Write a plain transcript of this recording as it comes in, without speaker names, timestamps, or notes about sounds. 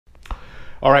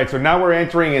All right, so now we're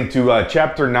entering into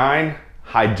Chapter 9,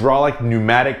 Hydraulic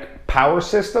Pneumatic Power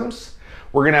Systems.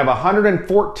 We're going to have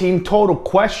 114 total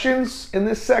questions in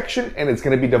this section, and it's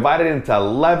going to be divided into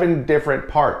 11 different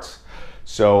parts.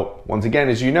 So, once again,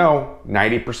 as you know,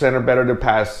 90% are better to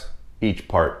pass each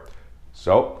part.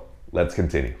 So, let's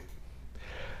continue.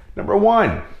 Number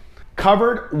 1,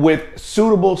 covered with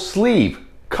suitable sleeve.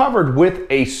 Covered with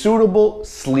a suitable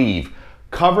sleeve.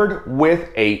 Covered with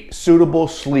a suitable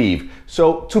sleeve.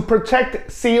 So to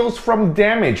protect seals from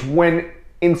damage when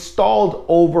installed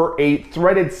over a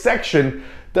threaded section,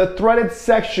 the threaded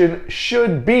section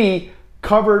should be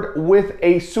covered with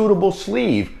a suitable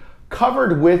sleeve.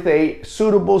 Covered with a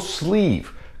suitable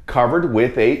sleeve. Covered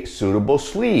with a suitable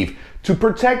sleeve. To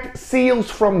protect seals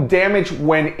from damage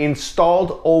when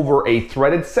installed over a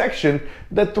threaded section,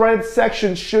 the threaded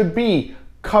section should be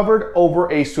covered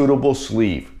over a suitable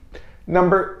sleeve.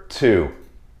 Number 2,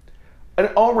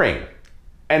 an O-ring.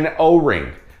 An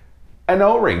O-ring. An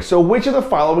O-ring. So which of the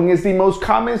following is the most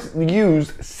common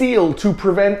used seal to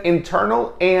prevent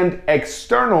internal and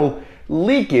external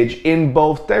leakage in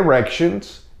both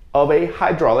directions of a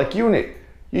hydraulic unit?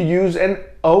 You use an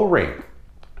O-ring.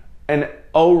 An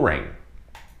O-ring.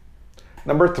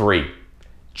 Number 3,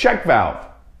 check valve.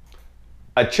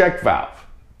 A check valve.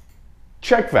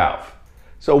 Check valve.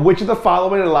 So which of the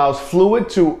following allows fluid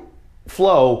to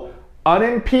flow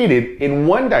unimpeded in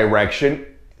one direction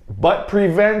but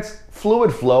prevents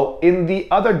fluid flow in the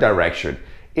other direction?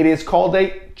 It is called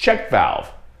a check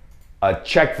valve. A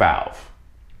check valve.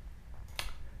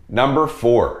 Number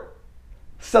 4,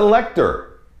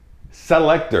 selector.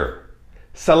 Selector.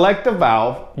 Select a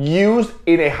valve used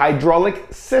in a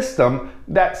hydraulic system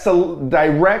that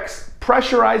directs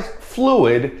pressurized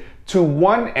fluid to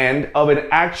one end of an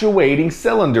actuating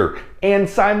cylinder and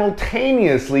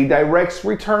simultaneously directs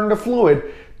return to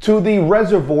fluid to the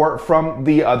reservoir from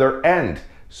the other end.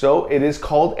 So it is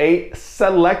called a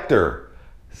selector.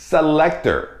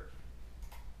 Selector.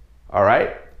 All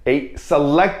right? A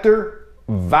selector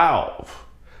valve.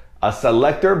 A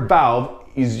selector valve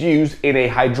is used in a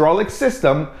hydraulic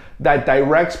system that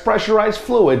directs pressurized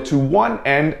fluid to one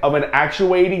end of an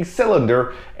actuating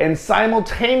cylinder and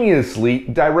simultaneously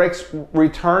directs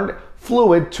returned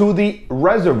fluid to the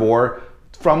reservoir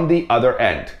from the other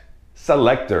end.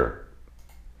 Selector.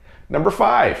 Number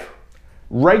 5,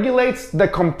 regulates the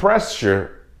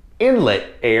compressor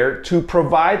inlet air to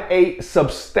provide a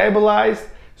substabilized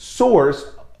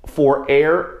source for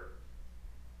air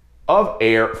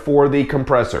for the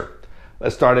compressor.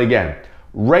 Let's start again.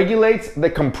 Regulates the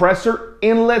compressor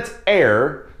inlet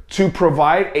air to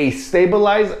provide a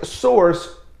stabilized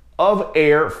source of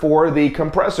air for the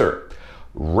compressor.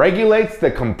 Regulates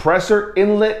the compressor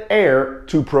inlet air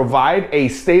to provide a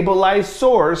stabilized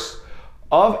source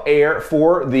of air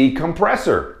for the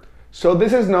compressor. So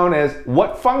this is known as,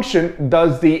 what function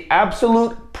does the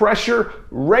absolute pressure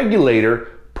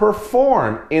regulator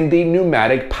perform in the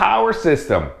pneumatic power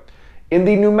system? In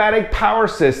the pneumatic power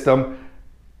system,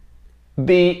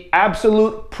 the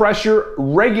absolute pressure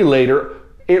regulator,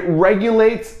 it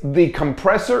regulates the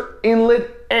compressor inlet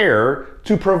air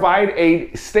to provide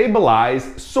a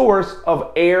stabilized source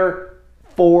of air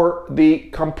for the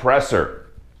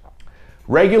compressor.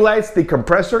 Regulates the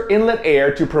compressor inlet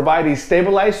air to provide a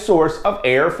stabilized source of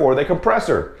air for the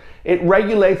compressor. It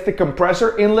regulates the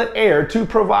compressor inlet air to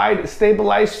provide a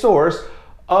stabilized source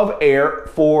of air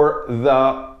for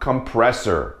the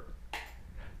compressor.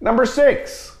 Number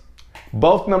 6.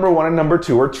 Both number 1 and number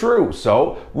 2 are true.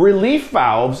 So, relief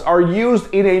valves are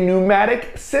used in a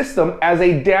pneumatic system as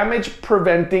a damage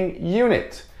preventing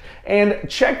unit. And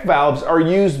check valves are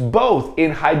used both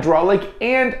in hydraulic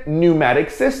and pneumatic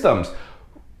systems.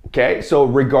 Okay, so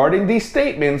regarding these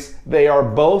statements, they are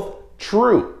both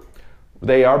true.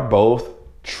 They are both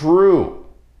true.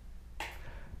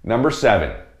 Number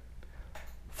 7.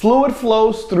 Fluid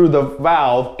flows through the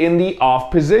valve in the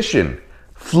off position.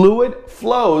 Fluid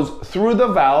flows through the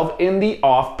valve in the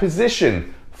off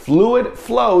position. Fluid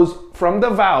flows from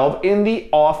the valve in the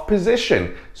off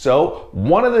position. So,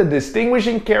 one of the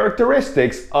distinguishing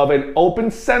characteristics of an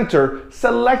open center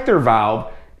selector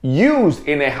valve used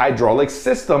in a hydraulic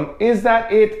system is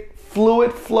that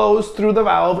fluid flows through the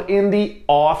valve in the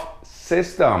off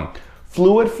system.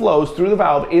 Fluid flows through the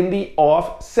valve in the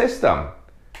off system.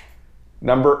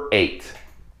 Number 8.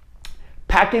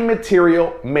 Packing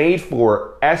material made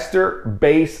for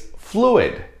ester-based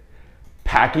fluid.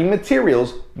 Packing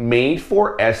materials made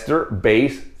for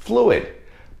ester-based fluid.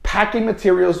 Packing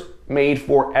materials made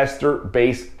for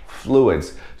ester-based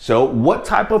fluids. So what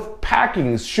type of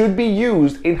packings should be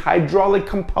used in hydraulic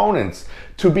components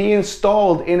to be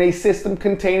installed in a system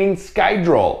containing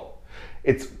Skydrol?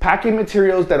 It's packing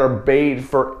materials that are made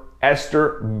for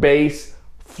ester-base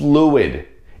fluid.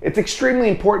 It's extremely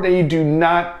important that you do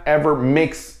not ever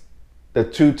mix the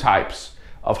two types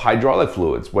of hydraulic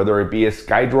fluids, whether it be a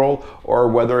Skydrol or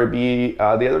whether it be the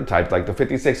other type, like the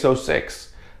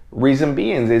 5606. Reason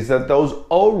being is that those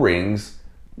O-rings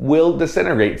will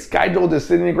disintegrate. Skydrol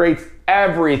disintegrates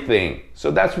everything. So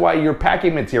that's why your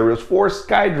packing materials for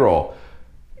Skydrol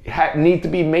need to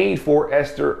be made for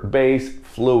ester-base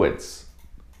fluids.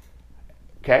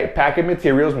 Okay, packing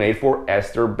materials made for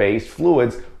ester-based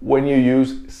fluids when you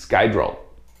use Skydrol.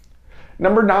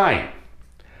 Number 9,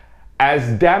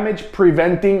 as damage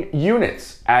preventing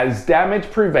units. As damage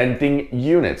preventing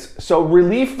units. So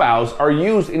relief valves are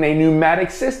used in a pneumatic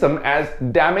system as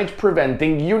damage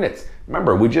preventing units.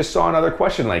 Remember, we just saw another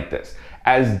question like this.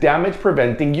 As damage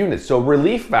preventing units. So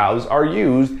relief valves are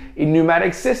used in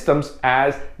pneumatic systems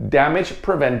as damage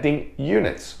preventing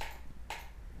units.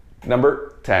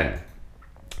 Number 10.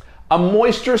 A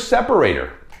moisture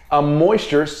separator. A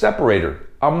moisture separator.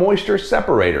 A moisture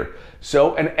separator.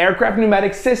 So an aircraft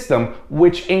pneumatic system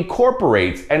which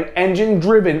incorporates an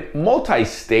engine-driven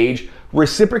multi-stage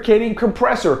reciprocating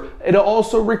compressor. It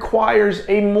also requires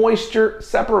a moisture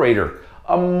separator.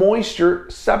 A moisture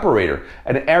separator.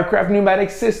 An aircraft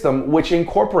pneumatic system which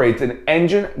incorporates an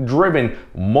engine-driven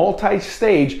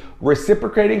multi-stage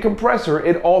reciprocating compressor.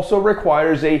 It also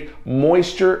requires a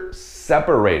moisture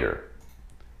separator.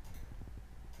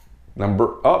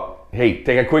 Hey,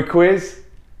 take a quick quiz,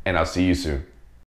 and I'll see you soon.